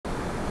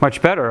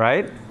Much better,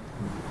 right?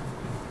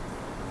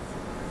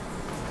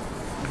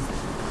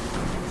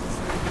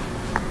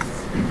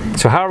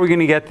 So how are we going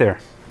to get there?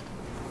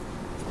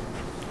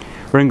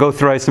 We're going to go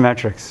through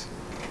isometrics.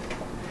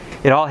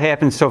 It all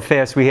happens so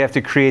fast, we have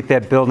to create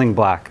that building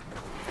block.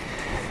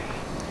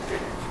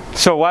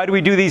 So why do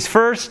we do these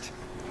first?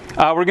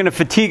 We're going to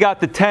fatigue out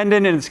the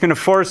tendon, and it's going to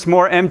force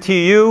more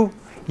MTU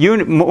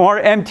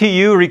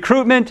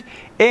recruitment.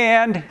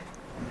 And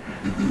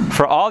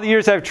for all the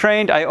years I've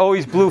trained, I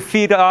always blew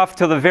feet off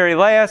till the very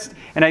last,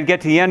 and I'd get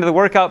to the end of the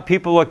workout,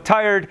 people look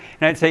tired,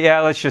 and I'd say,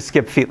 yeah, let's just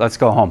skip feet, let's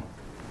go home.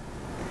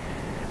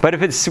 But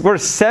if it's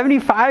worth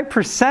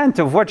 75%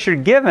 of what you're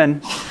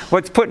given,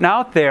 what's putting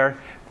out there,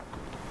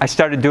 I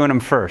started doing them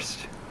first.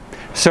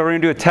 So we're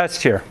going to do a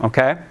test here,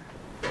 okay?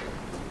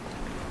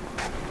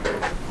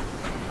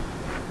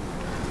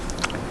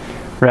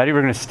 Ready?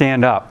 We're going to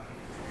stand up.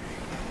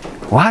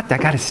 What? I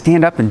got to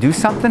stand up and do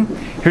something?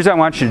 Here's what I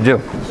want you to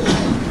do.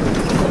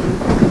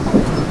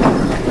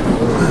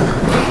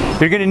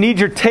 You're going to need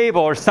your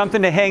table or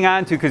something to hang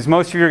on to because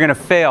most of you are going to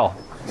fail.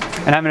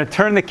 And I'm going to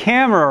turn the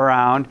camera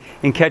around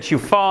and catch you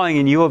falling,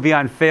 and you will be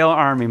on Fail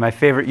Army, my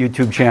favorite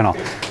YouTube channel.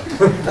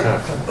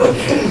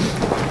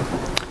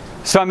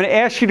 So I'm going to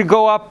ask you to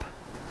go up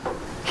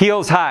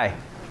heels high.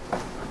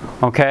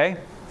 Okay?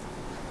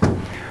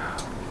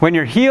 When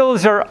your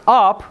heels are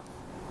up,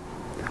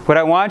 what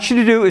I want you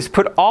to do is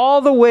put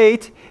all the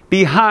weight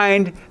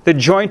behind the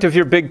joint of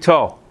your big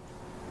toe.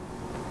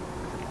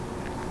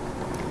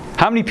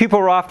 How many people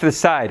are off to the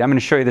side? I'm going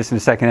to show you this in a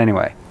second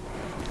anyway.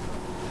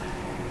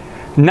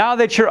 Now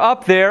that you're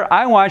up there,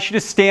 I want you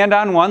to stand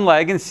on one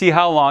leg and see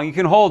how long you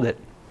can hold it.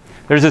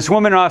 There's this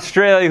woman in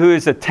Australia who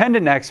is a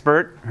tendon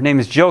expert. Her name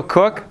is Jill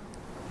Cook.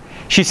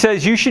 She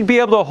says you should be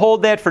able to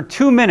hold that for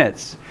 2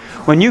 minutes.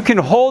 When you can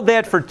hold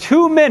that for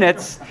 2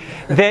 minutes,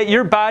 that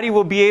your body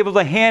will be able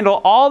to handle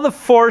all the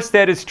force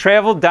that has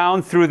traveled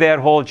down through that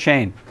whole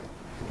chain.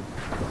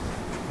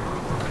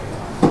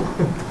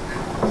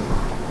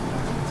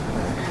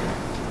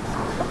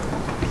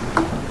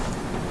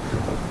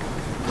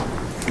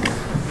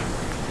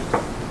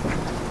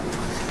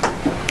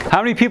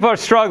 How many people are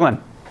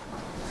struggling?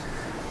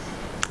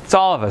 It's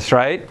all of us,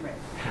 right?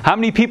 How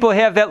many people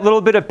have that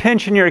little bit of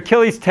pinch in your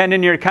Achilles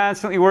tendon, you're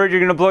constantly worried you're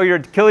going to blow your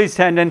Achilles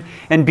tendon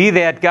and be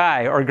that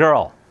guy or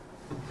girl?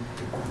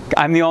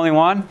 I'm the only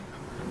one?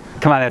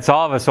 Come on, that's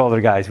all of us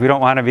older guys. We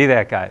don't want to be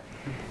that guy.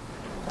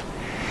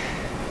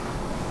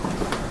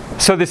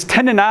 So this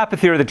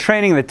tendinopathy, or the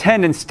training of the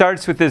tendon,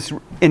 starts with this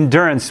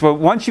endurance. Well,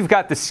 once you've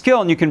got the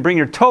skill and you can bring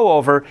your toe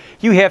over,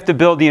 you have to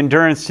build the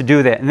endurance to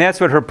do that. And that's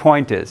what her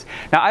point is.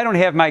 Now, I don't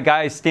have my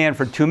guys stand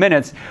for 2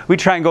 minutes. We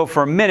try and go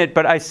for a minute,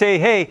 but I say,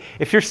 hey,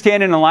 if you're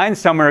standing in a line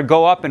somewhere,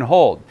 go up and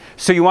hold.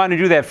 So you want to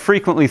do that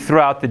frequently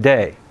throughout the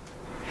day.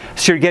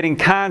 So you're getting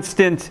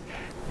constant,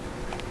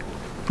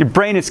 your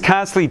brain is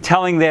constantly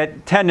telling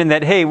that tendon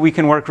that, hey, we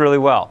can work really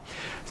well.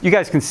 You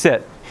guys can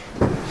sit.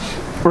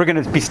 We're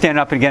going to be standing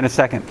up again in a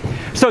second.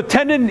 So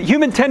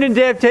human tendon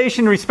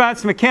adaptation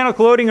response to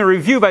mechanical loading, a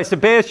review by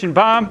Sebastian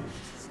Baum.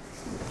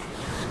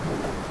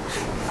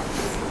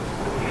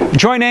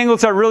 Joint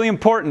angles are really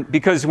important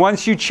because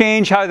once you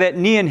change how that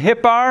knee and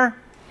hip are,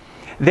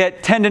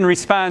 that tendon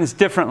responds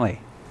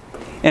differently.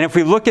 And if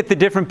we look at the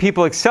different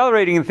people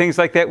accelerating and things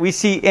like that, we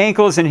see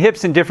ankles and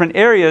hips in different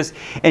areas,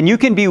 and you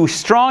can be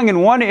strong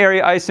in one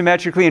area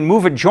isometrically and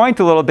move a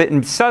joint a little bit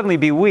and suddenly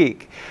be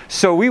weak.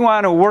 So we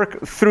want to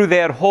work through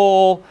that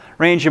whole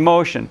range of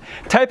motion.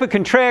 Type of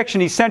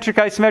contraction, eccentric,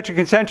 isometric,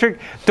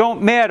 concentric,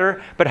 don't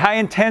matter, but high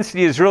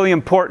intensity is really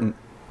important.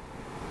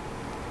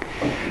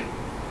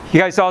 You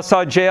guys all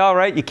saw JL,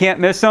 right? You can't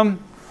miss him.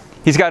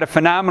 He's got a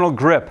phenomenal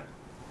grip.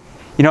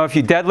 You know, if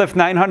you deadlift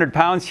 900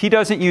 pounds, he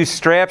doesn't use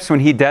straps when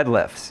he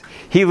deadlifts.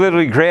 He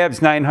literally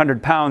grabs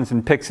 900 pounds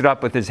and picks it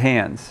up with his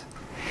hands.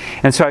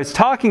 And so I was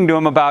talking to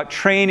him about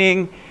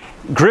training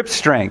grip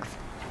strength.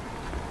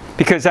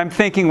 Because I'm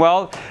thinking,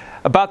 well,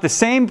 about the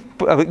same,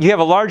 you have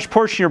a large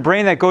portion of your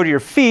brain that go to your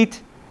feet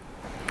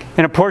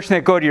and a portion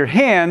that go to your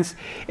hands,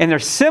 and they're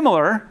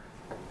similar.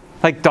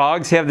 Like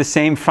dogs have the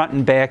same front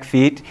and back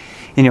feet.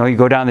 You know, you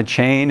go down the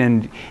chain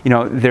and, you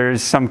know,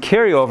 there's some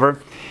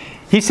carryover.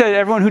 He said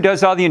everyone who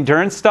does all the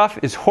endurance stuff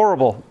is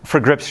horrible for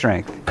grip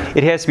strength.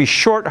 It has to be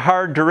short,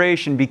 hard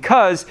duration,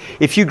 because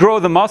if you grow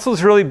the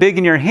muscles really big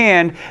in your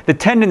hand, the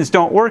tendons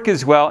don't work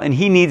as well, and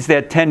he needs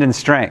that tendon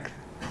strength.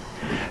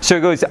 So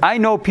he goes, I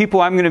know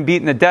people I'm going to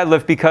beat in the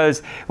deadlift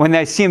because when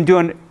I see him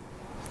doing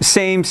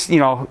same, you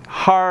know,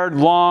 hard,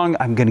 long,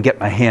 I'm going to get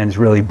my hands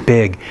really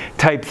big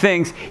type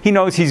things, he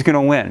knows he's going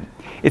to win.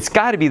 It's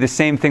got to be the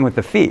same thing with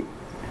the feet.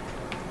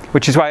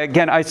 Which is why,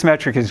 again,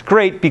 isometric is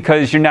great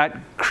because you're not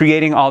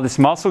creating all this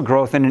muscle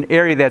growth in an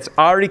area that's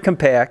already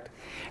compact.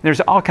 And there's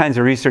all kinds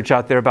of research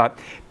out there about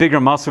bigger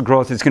muscle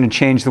growth is going to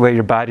change the way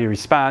your body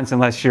responds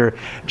unless you're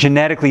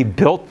genetically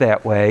built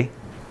that way.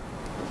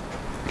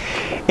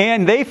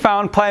 And they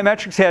found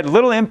plyometrics had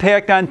little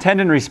impact on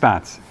tendon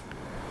response.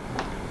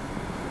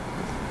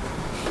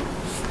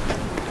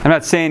 I'm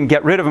not saying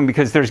get rid of them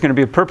because there's going to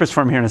be a purpose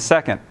for them here in a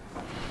second.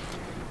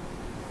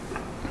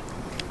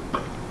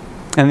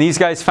 And these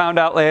guys found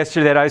out last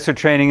year that iso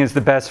training is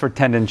the best for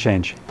tendon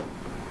change.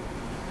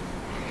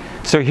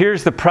 So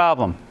here's the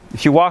problem.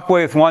 If you walk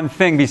away with one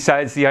thing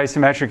besides the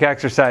isometric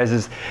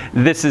exercises,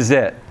 this is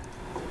it.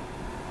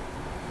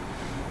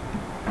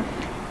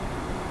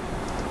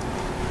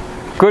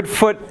 Good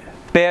foot,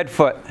 bad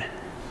foot.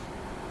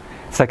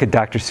 It's like a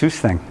Dr. Seuss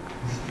thing.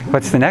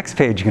 What's the next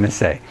page going to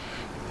say?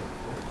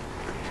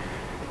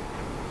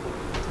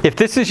 If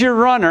this is your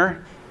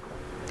runner,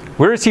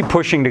 where is he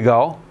pushing to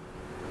go?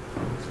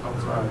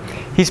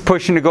 He's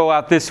pushing to go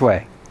out this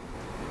way.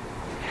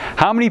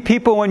 How many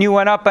people, when you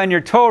went up on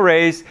your toe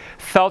raise,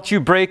 felt you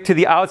break to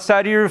the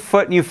outside of your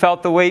foot and you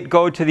felt the weight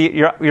go to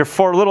your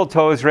four little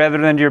toes rather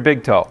than to your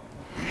big toe?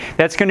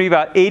 That's going to be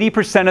about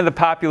 80% of the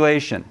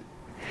population.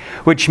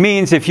 Which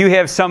means if you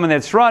have someone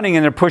that's running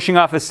and they're pushing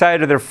off the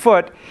side of their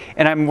foot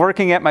and I'm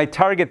working at my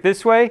target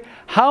this way,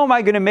 how am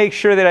I going to make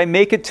sure that I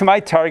make it to my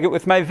target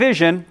with my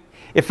vision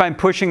if I'm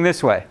pushing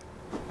this way?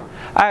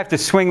 I have to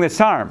swing this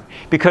arm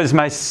because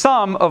my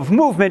sum of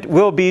movement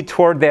will be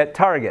toward that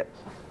target.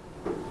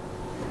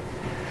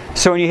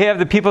 So when you have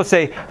the people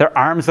say their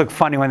arms look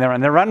funny when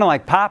they're running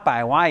like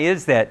Popeye, why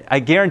is that? I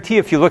guarantee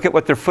if you look at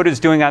what their foot is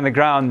doing on the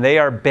ground, they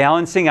are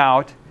balancing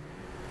out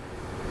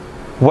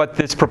what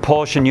this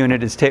propulsion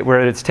unit is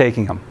where it's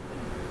taking them.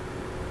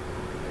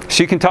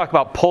 So you can talk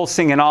about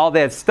pulsing and all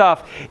that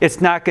stuff.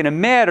 It's not going to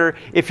matter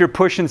if you're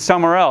pushing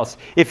somewhere else.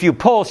 If you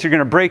pulse, you're going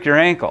to break your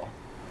ankle.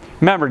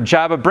 Remember,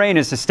 job of brain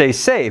is to stay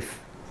safe.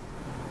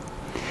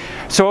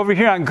 So over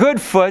here on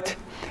good foot,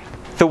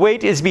 the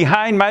weight is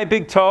behind my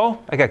big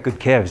toe. I got good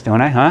calves,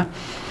 don't I, huh?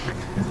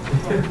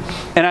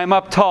 And I'm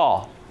up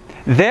tall.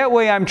 That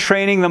way I'm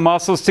training the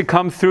muscles to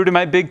come through to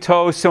my big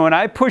toe. So when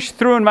I push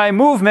through in my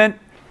movement,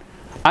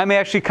 I'm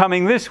actually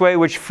coming this way,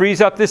 which frees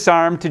up this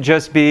arm to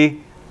just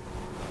be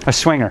a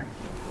swinger.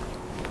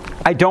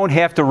 I don't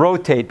have to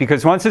rotate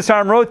because once this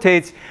arm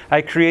rotates,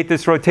 I create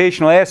this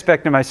rotational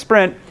aspect of my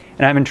sprint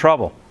and I'm in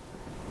trouble.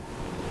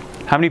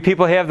 How many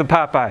people have the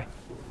Popeye?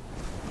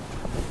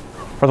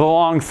 Or the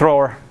long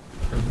thrower?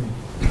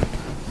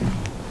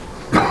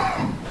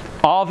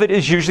 All of it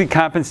is usually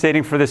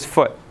compensating for this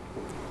foot.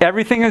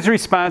 Everything is a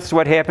response to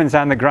what happens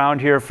on the ground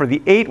here for the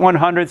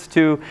 8/100ths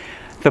to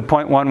the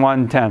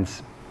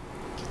 0.1110ths.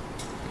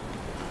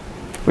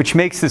 Which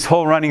makes this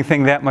whole running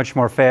thing that much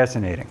more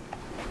fascinating.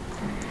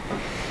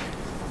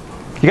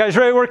 You guys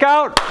ready to work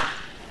out?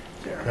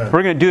 Yeah.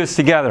 We're going to do this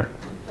together.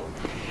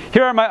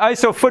 Here are my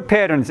iso foot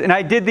patterns, and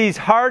I did these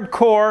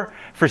hardcore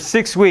for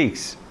 6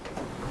 weeks.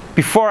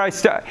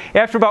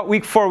 After about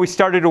week 4, we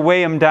started to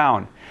weigh them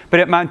down. But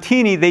at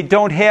Montini, they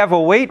don't have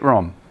a weight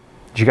room.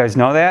 Did you guys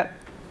know that?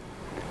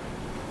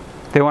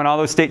 They won all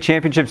those state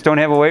championships, don't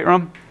have a weight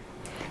room?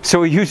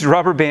 So we used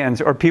rubber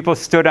bands, or people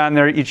stood on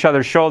each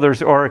other's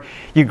shoulders, or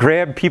you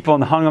grabbed people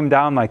and hung them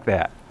down like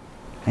that.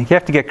 And you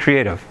have to get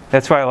creative.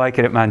 That's why I like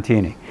it at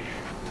Montini.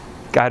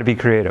 Got to be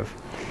creative.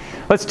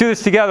 Let's do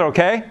this together,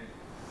 okay?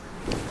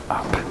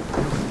 Up.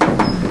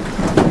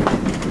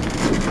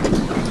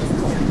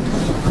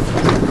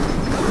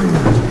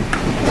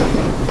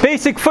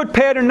 Basic foot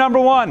pattern number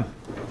 1.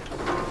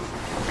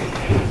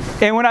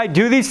 And when I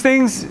do these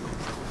things,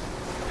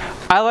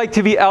 I like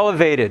to be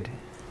elevated.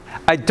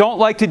 I don't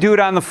like to do it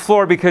on the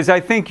floor because I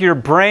think your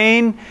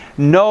brain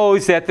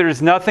knows that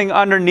there's nothing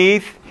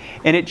underneath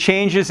and it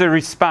changes the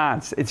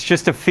response. It's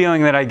just a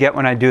feeling that I get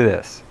when I do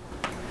this.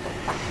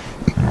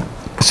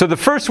 So the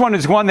first one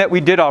is one that we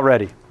did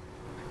already.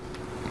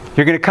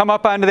 You're going to come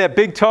up onto that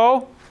big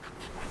toe.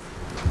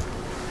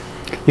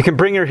 You can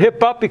bring your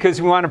hip up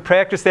because we want to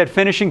practice that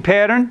finishing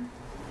pattern.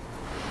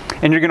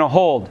 And you're going to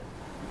hold.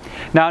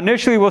 Now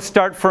initially we'll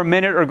start for a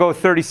minute or go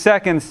 30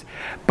 seconds,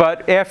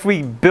 but after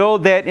we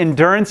build that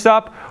endurance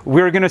up,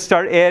 we're going to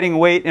start adding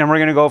weight and we're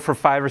going to go for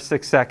 5 or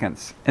 6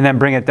 seconds and then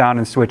bring it down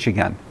and switch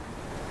again.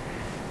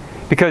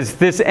 Because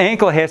this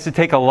ankle has to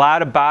take a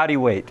lot of body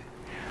weight,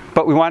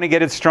 but we want to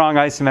get it strong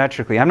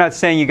isometrically. I'm not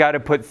saying you got to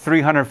put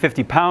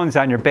 350 pounds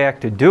on your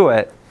back to do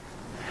it,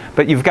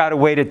 but you've got to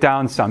weight it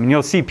down some, and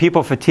you'll see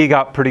people fatigue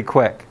out pretty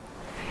quick.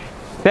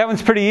 That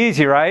one's pretty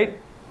easy, right?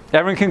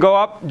 Everyone can go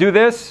up, do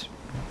this.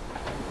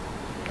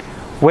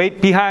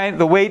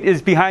 The weight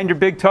is behind your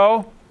big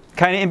toe,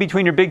 kind of in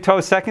between your big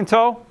toe, second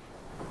toe.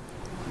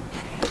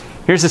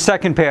 Here's the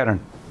second pattern.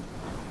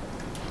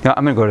 No,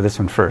 I'm going to go to this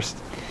one first.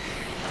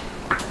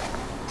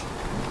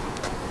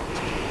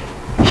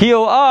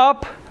 Heel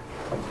up,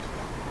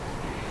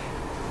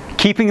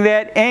 keeping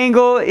that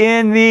angle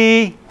in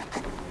the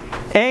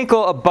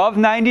ankle above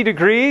 90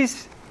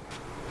 degrees.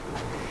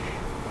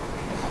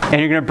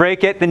 And you're going to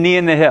break at the knee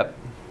and the hip.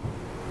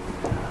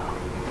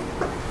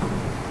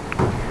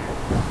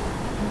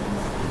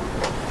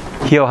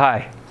 Heel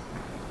high.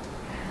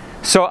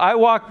 So I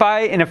walk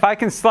by, and if I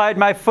can slide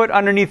my foot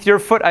underneath your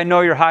foot, I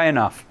know you're high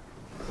enough.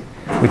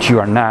 Which you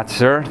are not,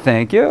 sir.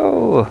 Thank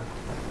you.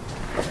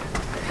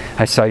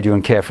 I saw you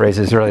doing calf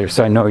raises earlier,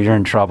 so I know you're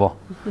in trouble.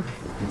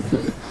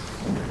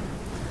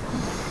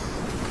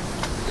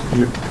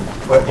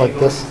 What, like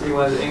this? You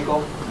want at the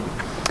ankle?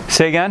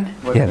 Say again?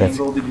 What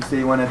angle did you say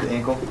you want at the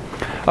ankle?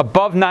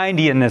 above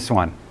 90 in this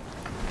one.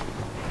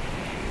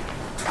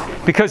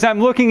 Because I'm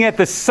looking at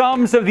the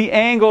sums of the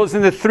angles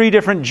in the 3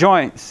 different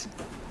joints.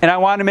 And I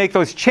want to make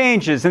those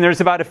changes. And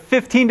there's about a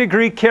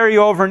 15-degree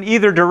carryover in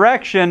either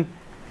direction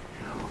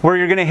where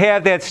you're going to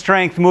have that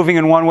strength moving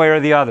in one way or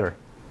the other.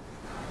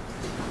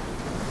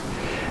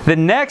 The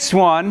next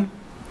one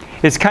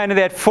is kind of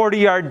that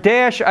 40-yard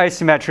dash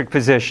isometric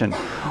position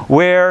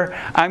where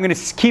I'm going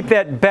to keep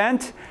that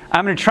bent.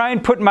 I'm going to try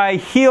and put my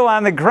heel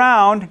on the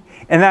ground,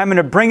 and then I'm going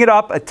to bring it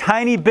up a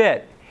tiny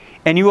bit.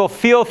 And you will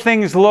feel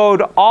things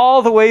load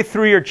all the way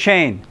through your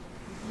chain.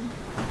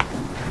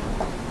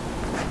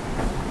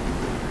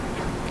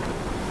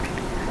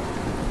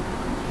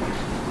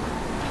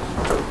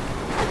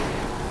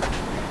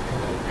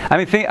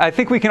 I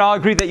think we can all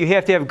agree that you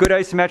have to have good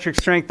isometric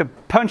strength to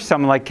punch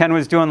someone like Ken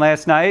was doing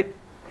last night.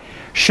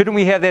 Shouldn't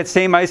we have that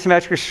same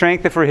isometric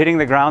strength if we're hitting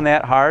the ground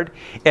that hard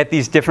at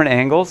these different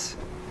angles?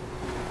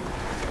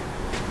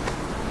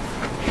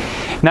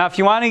 Now, if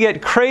you want to get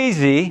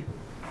crazy,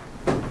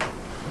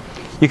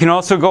 you can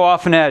also go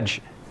off an edge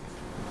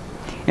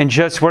and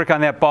just work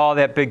on that ball,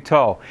 that big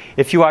toe.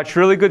 If you watch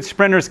really good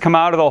sprinters come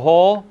out of the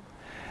hole,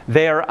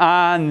 they are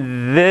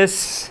on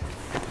this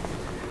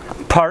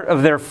part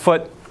of their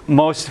foot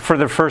most for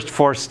the first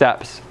 4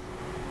 steps.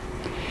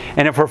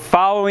 And if we're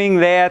following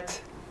that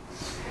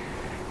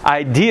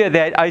idea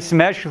that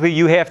isometrically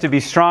you have to be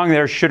strong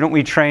there, shouldn't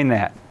we train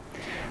that?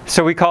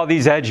 So we call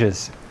these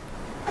edges.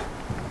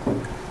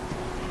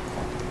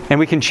 And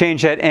we can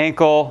change that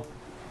ankle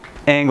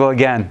angle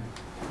again.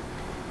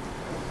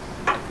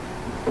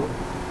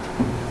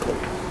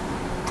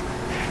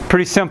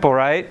 Pretty simple,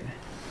 right?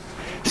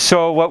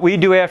 So what we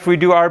do after we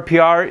do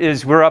RPR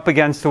is we're up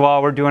against the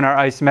wall, we're doing our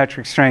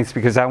isometric strengths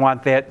because I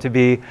want that to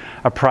be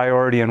a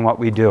priority in what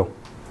we do.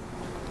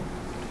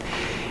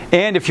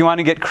 And if you want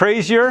to get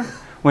crazier,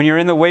 when you're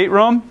in the weight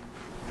room,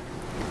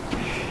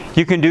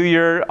 you can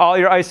do all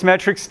your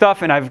isometric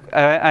stuff, and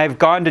I've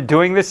gone to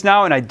doing this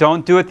now, and I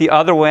don't do it the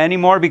other way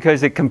anymore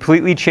because it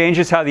completely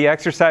changes how the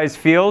exercise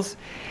feels,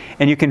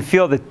 and you can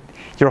feel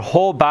your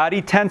whole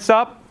body tense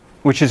up,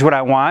 which is what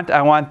I want.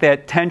 I want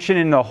that tension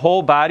in the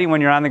whole body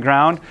when you're on the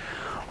ground.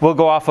 We'll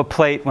go off a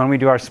plate when we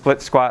do our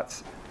split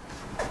squats.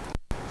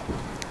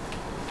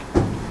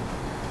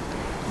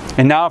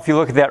 And now if you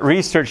look at that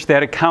research,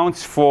 that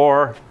accounts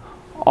for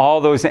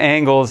all those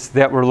angles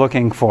that we're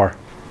looking for.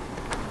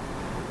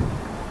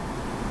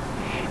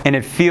 And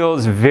it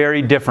feels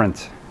very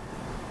different.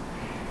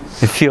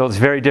 It feels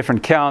very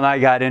different. Cal and I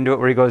got into it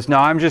where he goes, no,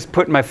 I'm just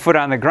putting my foot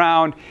on the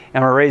ground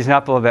and we're raising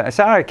up a little bit. I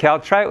said, all right, Cal,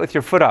 try it with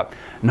your foot up.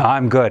 No,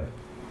 I'm good.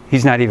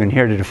 He's not even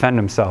here to defend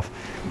himself.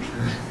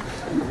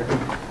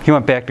 He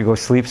went back to go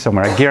sleep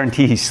somewhere. I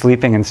guarantee he's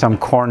sleeping in some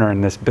corner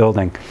in this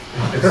building.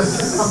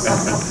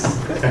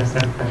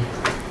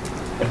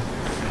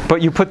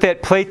 But you put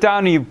that plate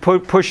down and you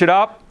push it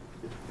up,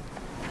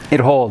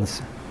 it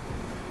holds.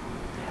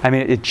 I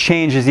mean, it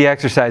changes the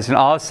exercise, and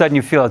all of a sudden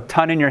you feel a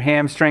ton in your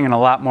hamstring and a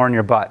lot more in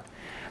your butt.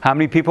 How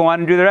many people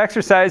want to do their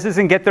exercises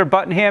and get their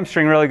butt and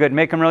hamstring really good,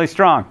 make them really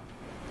strong?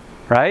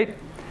 Right?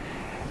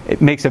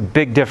 It makes a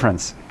big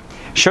difference.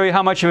 Show you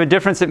how much of a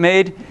difference it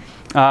made.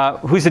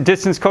 Who's a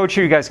distance coach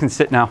here? You guys can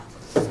sit now.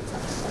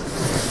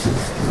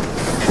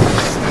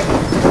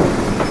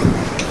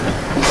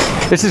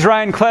 This is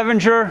Ryan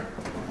Clevenger.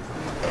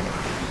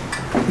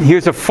 He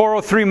was a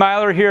 403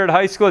 miler here at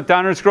high school at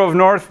Downers Grove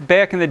North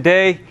back in the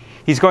day.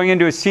 He's going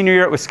into his senior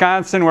year at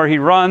Wisconsin where he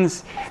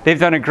runs. They've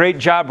done a great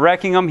job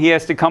wrecking him. He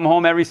has to come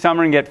home every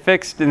summer and get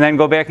fixed and then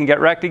go back and get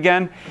wrecked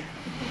again.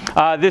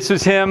 This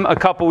was him a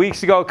couple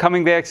weeks ago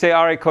coming back, say,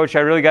 all right, coach,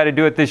 I really got to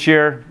do it this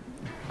year.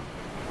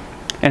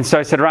 And so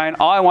I said, Ryan,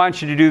 all I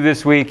want you to do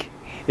this week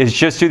is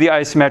just do the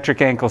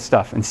isometric ankle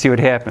stuff and see what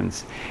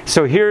happens.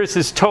 So here's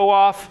his toe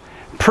off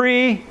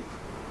pre,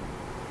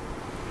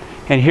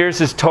 and here's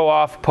his toe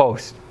off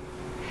post.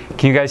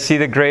 Can you guys see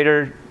the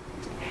greater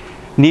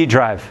knee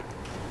drive?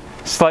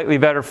 Slightly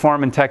better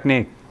form and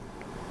technique.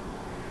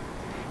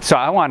 So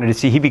I wanted to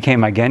see, he became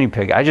my guinea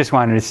pig. I just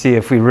wanted to see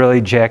if we really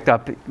jacked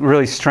up,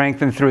 really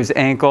strengthened through his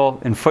ankle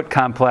and foot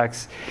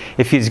complex,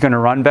 if he's going to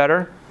run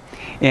better.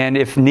 And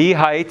if knee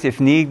height,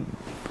 if knee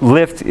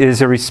lift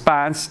is a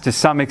response to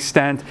some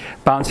extent,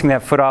 bouncing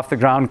that foot off the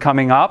ground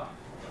coming up,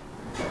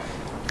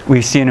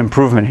 we see an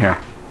improvement here.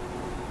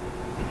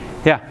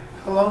 Yeah?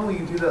 How long will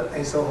you do the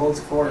ISO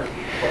holds for?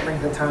 What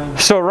length of time?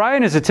 So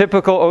Ryan is a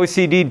typical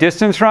OCD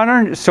distance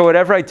runner, so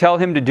whatever I tell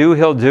him to do,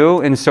 he'll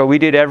do, and so we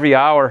did every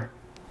hour.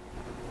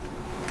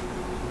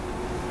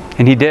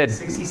 And he did.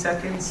 60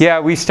 seconds? Yeah,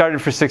 we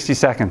started for 60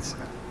 seconds.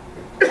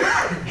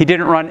 He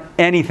didn't run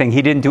anything.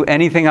 He didn't do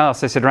anything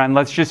else. I said, Ryan,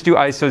 let's just do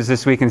ISOs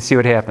this week and see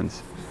what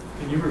happens.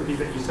 Can you repeat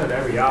that? You said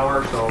every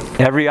hour, so...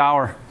 Every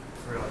hour.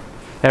 Really?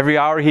 Every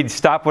hour he'd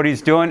stop what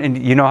he's doing, and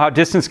you know how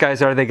distance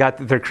guys are. They got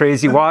their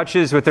crazy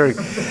watches with their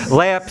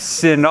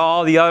laps and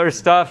all the other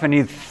stuff, and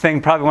the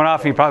thing probably went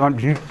off, and he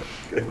probably went...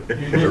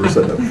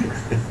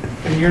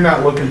 Can you're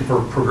not looking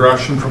for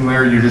progression from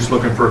there, you're just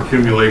looking for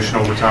accumulation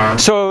over time?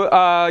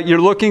 So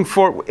you're looking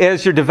for,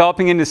 as you're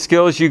developing into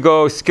skills, you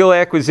go skill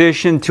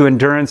acquisition to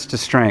endurance to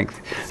strength.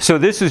 So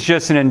this is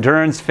just an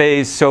endurance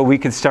phase so we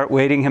could start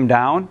weighting him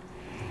down.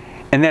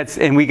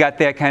 And we got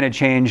that kind of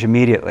change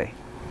immediately,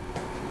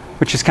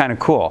 which is kind of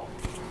cool.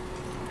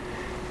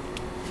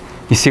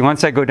 You see,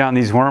 once I go down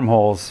these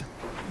wormholes,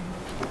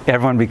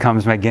 everyone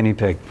becomes my guinea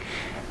pig.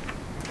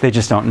 They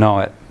just don't know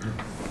it.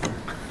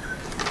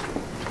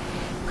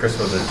 Chris,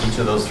 was it each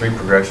of those 3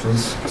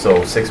 progressions?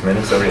 So 6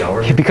 minutes every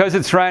hour? Because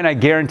it's Ryan, I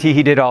guarantee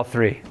he did all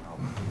 3.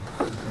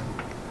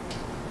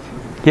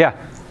 Yeah?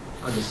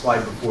 On the slide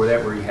before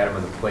that where you had him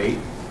on the plate,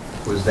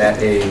 was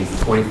that a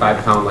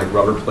 25-pound like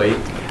rubber plate?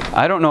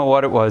 I don't know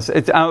what it was.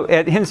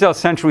 At Hinsdale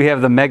Central we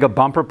have the mega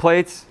bumper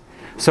plates.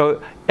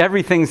 So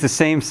everything's the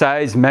same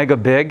size, mega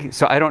big.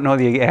 So I don't know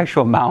the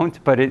actual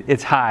amount, but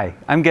it's high.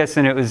 I'm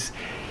guessing it was,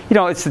 you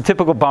know, it's the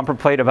typical bumper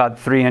plate, about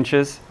 3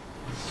 inches.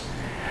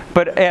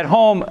 But at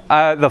home,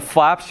 the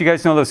flops, you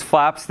guys know those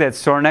flops that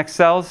Sornex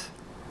sells?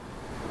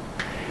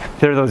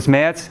 They're those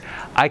mats.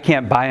 I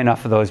can't buy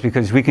enough of those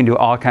because we can do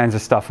all kinds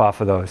of stuff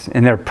off of those.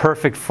 And they're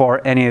perfect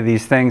for any of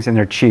these things, and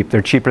they're cheap.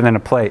 They're cheaper than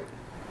a plate.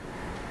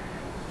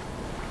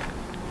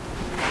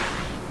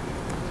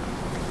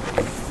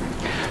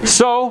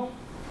 So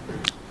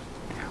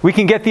we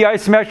can get the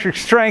isometric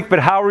strength, but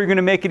how are we going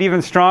to make it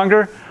even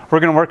stronger? We're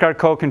going to work our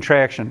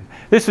co-contraction.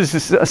 This was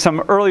just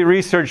some early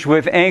research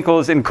with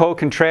ankles and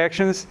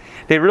co-contractions.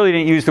 They really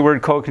didn't use the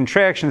word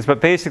co-contractions,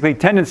 but basically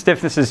tendon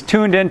stiffness is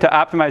tuned in to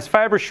optimize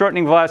fiber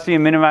shortening velocity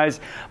and minimize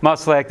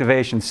muscle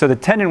activation. So the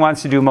tendon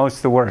wants to do most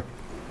of the work.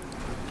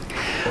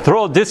 The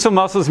role of distal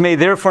muscles may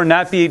therefore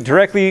not be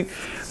directly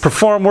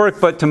perform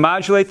work, but to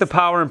modulate the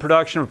power and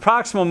production of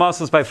proximal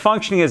muscles by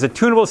functioning as a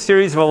tunable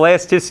series of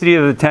elasticity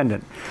of the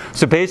tendon.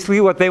 So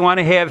basically what they want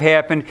to have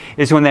happen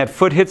is when that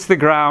foot hits the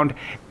ground,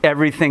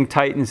 everything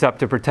tightens up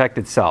to protect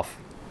itself.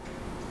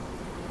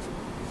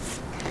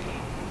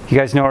 You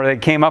guys know where they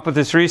came up with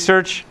this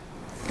research?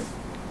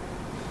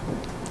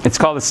 It's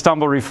called the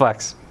stumble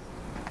reflex.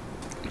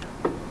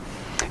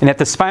 And at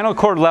the spinal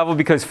cord level,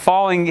 because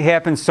falling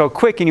happens so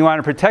quick and you want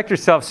to protect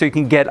yourself so you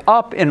can get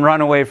up and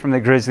run away from the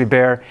grizzly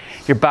bear,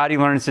 your body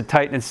learns to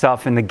tighten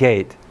itself in the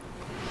gait.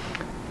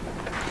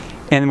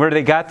 And where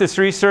they got this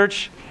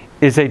research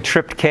is they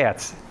tripped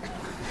cats.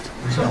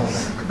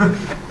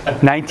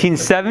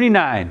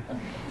 1979.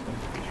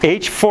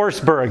 H.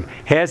 Forsberg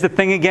has the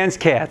thing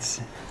against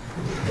cats.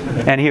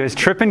 And he was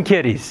tripping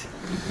kitties.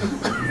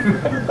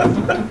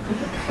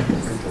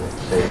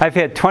 I've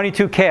had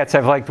 22 cats.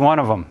 I've liked one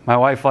of them. My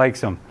wife likes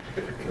them.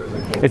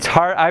 It's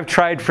hard. I've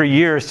tried for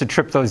years to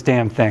trip those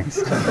damn things.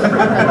 And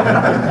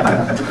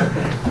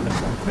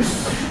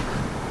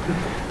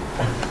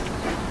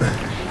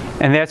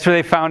that's where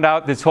they found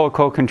out this whole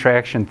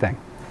co-contraction thing.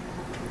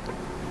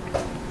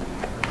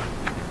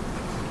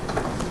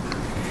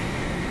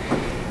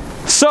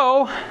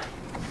 So,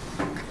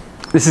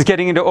 this is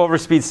getting into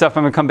overspeed stuff.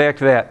 I'm going to come back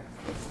to that.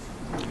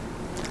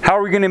 How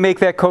are we going to make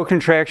that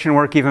co-contraction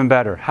work even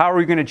better? How are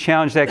we going to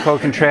challenge that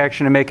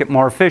co-contraction to make it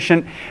more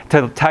efficient,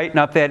 to tighten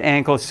up that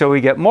ankle so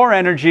we get more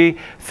energy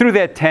through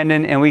that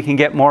tendon and we can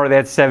get more of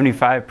that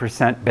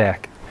 75%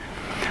 back?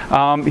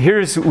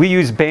 We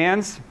use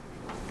bands.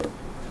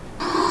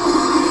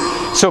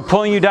 So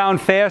pulling you down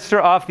faster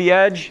off the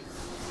edge.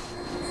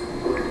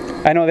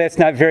 I know that's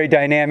not very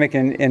dynamic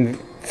and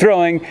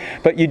thrilling,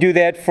 but you do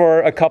that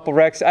for a couple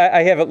reps.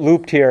 I have it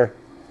looped here.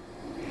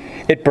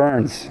 It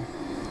burns.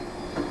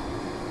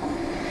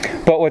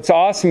 But what's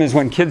awesome is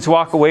when kids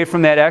walk away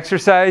from that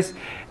exercise,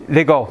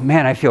 they go,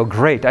 man, I feel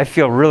great. I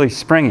feel really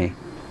springy.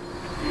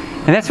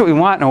 And that's what we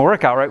want in a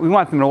workout, right? We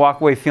want them to walk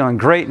away feeling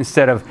great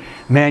instead of,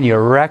 man, you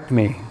wrecked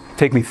me.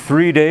 Take me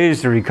 3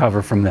 days to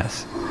recover from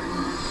this.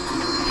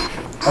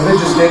 Are they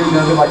just standing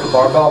under like a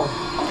barbell?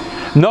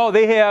 No,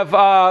 they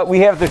have,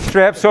 we have the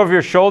straps over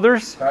your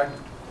shoulders. Okay.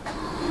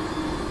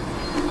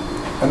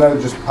 And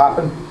they're just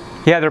popping?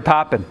 Yeah, they're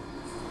popping.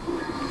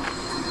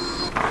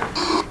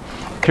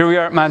 Here we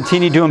are at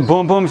Montini doing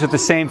boom booms with the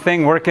same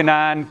thing, working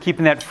on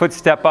keeping that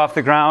footstep off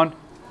the ground.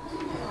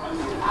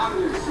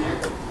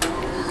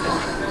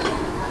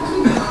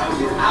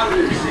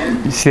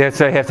 You see, that's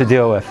what I have to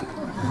deal with.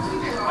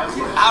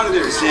 Out of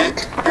there, Zach.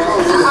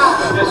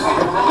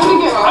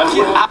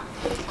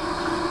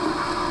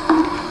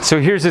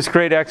 So here's this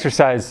great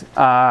exercise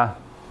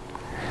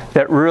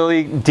that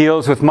really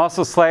deals with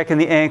muscle slack in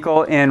the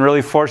ankle and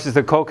really forces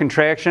the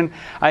co-contraction.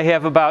 I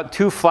have about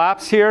 2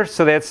 flops here,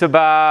 so that's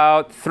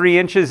about 3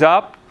 inches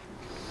up.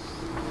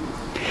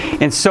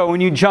 And so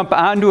when you jump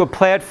onto a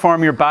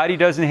platform, your body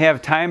doesn't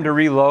have time to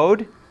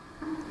reload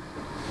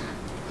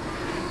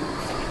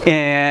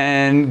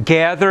and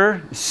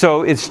gather.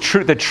 So it's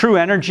the true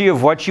energy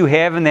of what you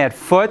have in that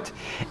foot.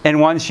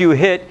 And once you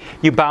hit,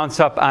 you bounce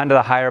up onto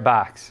the higher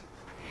box.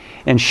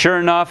 And sure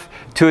enough,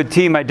 to a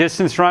T, my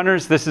distance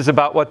runners, this is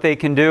about what they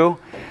can do.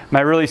 My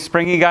really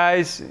springy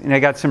guys, and I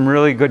got some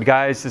really good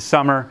guys this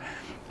summer,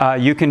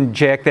 you can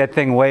jack that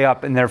thing way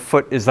up and their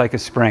foot is like a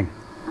spring.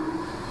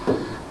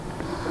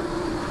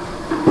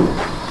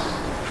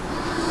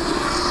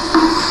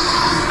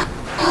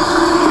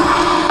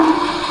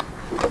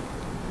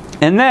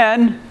 And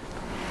then,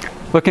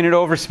 looking at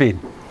overspeed.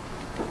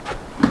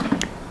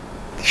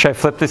 Should I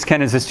flip this,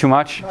 Ken? Is this too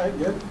much? All right,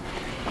 good.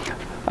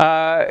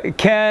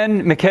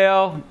 Ken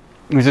McHale,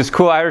 who's this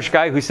cool Irish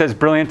guy who says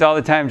brilliant all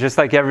the time, just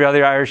like every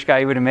other Irish guy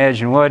you would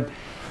imagine would.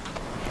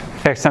 In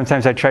fact,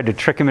 sometimes I tried to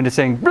trick him into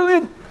saying,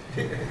 brilliant,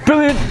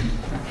 brilliant.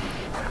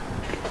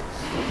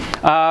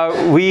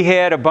 We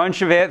had a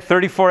bunch of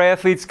 34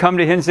 athletes come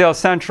to Hinsdale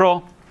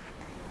Central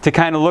to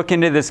kind of look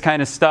into this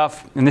kind of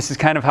stuff, and this is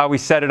kind of how we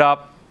set it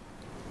up.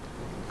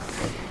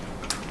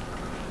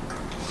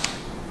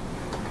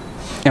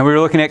 And we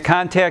were looking at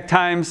contact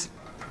times.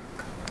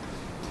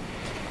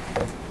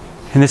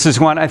 And this is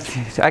one,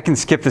 I can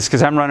skip this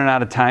because I'm running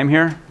out of time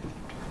here.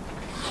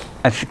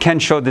 Ken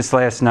showed this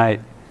last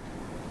night.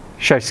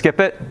 Should I skip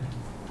it?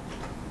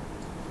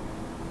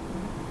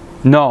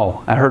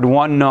 No. I heard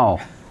one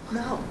no.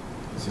 No.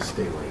 Let's just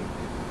stay late.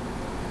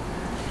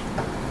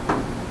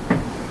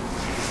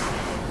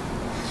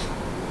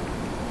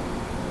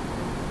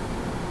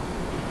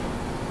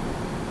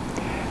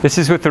 This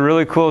is with the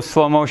really cool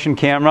slow motion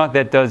camera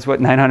that does,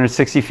 what,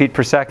 960 feet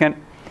per second.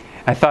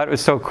 I thought it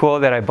was so cool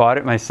that I bought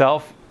it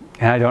myself,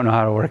 and I don't know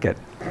how to work it.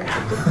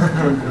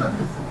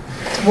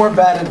 It's more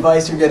bad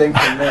advice you're getting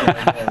from me.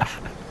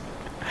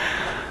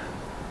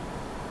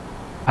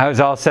 I was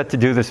all set to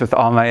do this with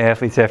all my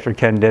athletes after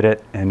Ken did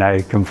it, and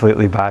I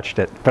completely botched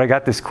it. But I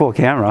got this cool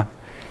camera.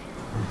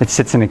 It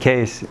sits in a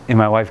case, and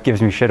my wife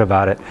gives me shit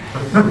about it.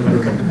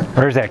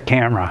 Where's that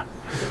camera?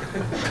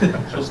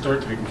 She'll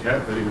start taking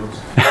cat videos.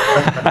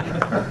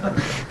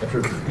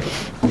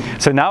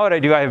 So now what I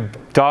do, I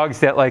have dogs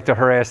that like to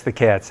harass the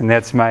cats, and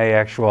that's my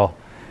actual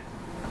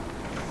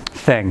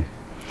thing.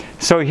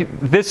 So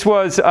this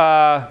was,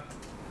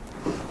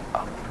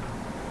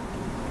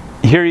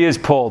 here he is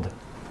pulled,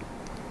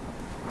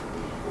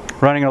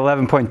 running at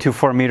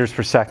 11.24 meters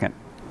per second.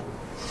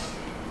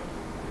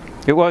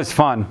 It was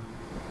fun.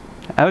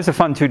 That was a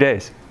fun 2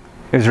 days.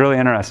 It was really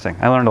interesting.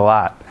 I learned a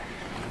lot.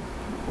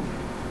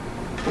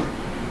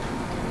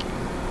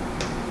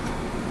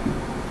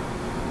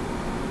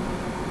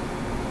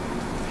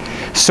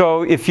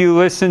 So if you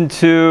listen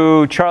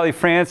to Charlie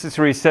Francis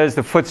where he says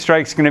the foot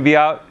strike's going to be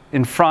out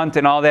in front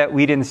and all that,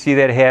 we didn't see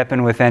that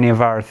happen with any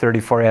of our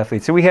 34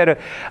 athletes. So we had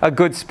a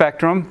good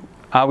spectrum.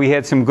 We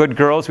had some good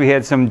girls. We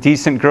had some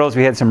decent girls.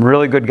 We had some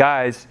really good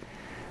guys.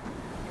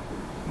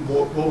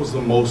 What was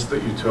the most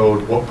that you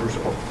towed? What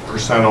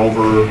percent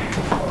over or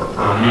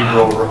meter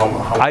over?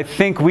 How I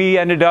think we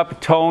ended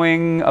up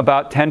towing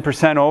about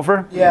 10%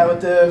 over. Yeah,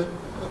 with the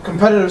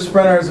competitive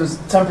sprinters, there's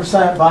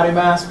 10% body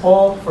mass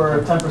pull for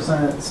a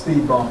 10%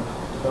 speed bump.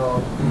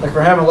 So, like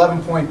for him,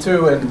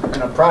 11.2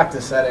 in a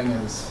practice setting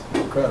is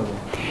incredible.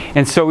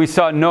 And so we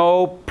saw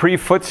no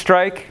pre-foot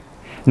strike,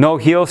 no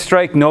heel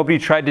strike. Nobody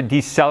tried to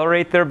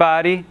decelerate their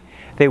body.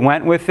 They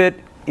went with it.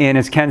 And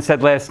as Ken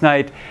said last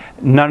night,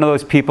 none of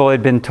those people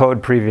had been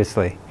towed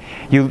previously.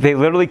 They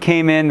literally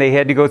came in, they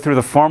had to go through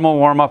the formal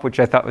warm-up, which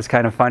I thought was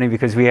kind of funny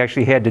because we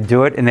actually had to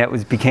do it, and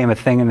that became a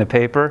thing in the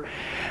paper.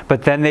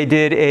 But then they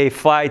did a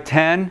fly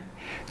 10,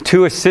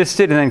 2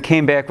 assisted, and then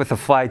came back with a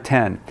fly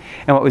 10.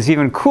 And what was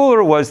even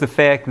cooler was the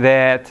fact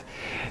that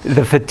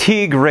the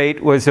fatigue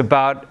rate was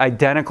about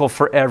identical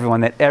for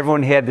everyone, that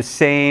everyone had the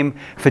same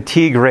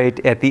fatigue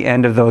rate at the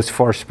end of those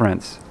 4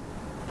 sprints,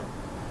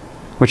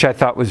 which I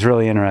thought was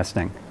really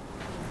interesting.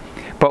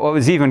 But what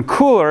was even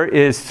cooler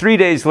is 3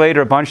 days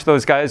later, a bunch of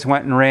those guys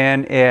went and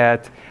ran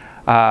at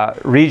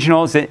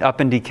regionals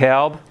up in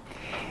DeKalb,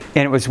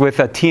 and it was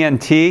with a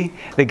TNT.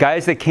 The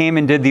guys that came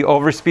and did the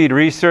overspeed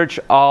research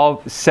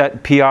all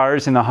set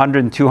PRs in the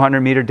 100 and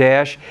 200 meter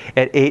dash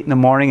at 8 in the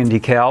morning in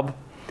DeKalb,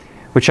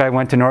 which I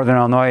went to Northern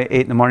Illinois.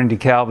 8 in the morning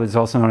DeKalb is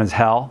also known as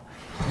hell.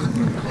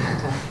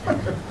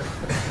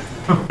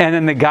 And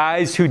then the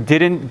guys who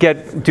didn't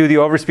do the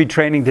overspeed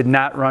training did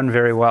not run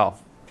very well.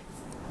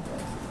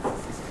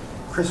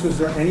 Chris, was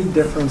there any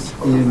difference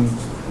in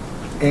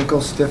ankle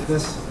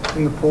stiffness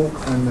in the pull?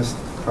 I missed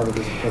part of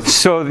this presentation.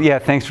 So yeah,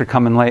 thanks for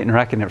coming late and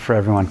wrecking it for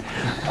everyone.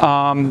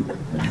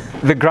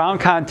 The ground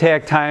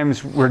contact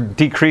times were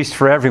decreased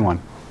for everyone.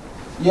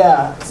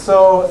 Yeah,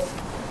 so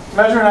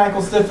measuring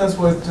ankle stiffness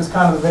with just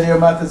kind of the video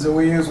methods that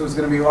we use was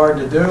going to be hard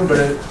to do,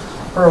 but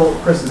per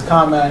Chris's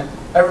comment,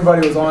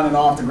 everybody was on and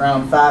off the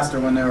ground faster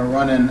when they were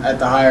running at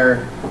the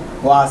higher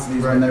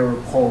velocities when they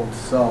were pulled.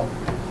 So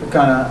it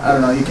kind of, I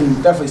don't know, you can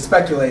definitely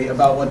speculate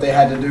about what they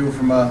had to do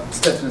from a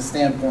stiffness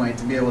standpoint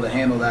to be able to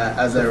handle that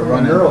as they were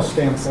running. From a neural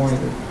standpoint,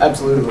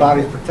 absolutely, the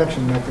body's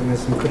protection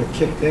mechanism could have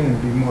kicked in and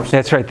be more.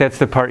 That's right, that's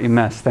the part you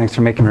missed. Thanks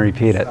for making me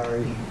repeat it.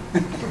 Sorry.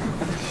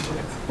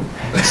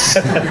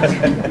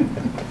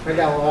 I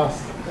got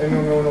lost. I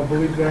don't know if I'll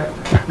believe that.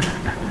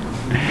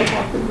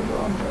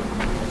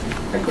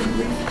 I couldn't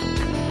read.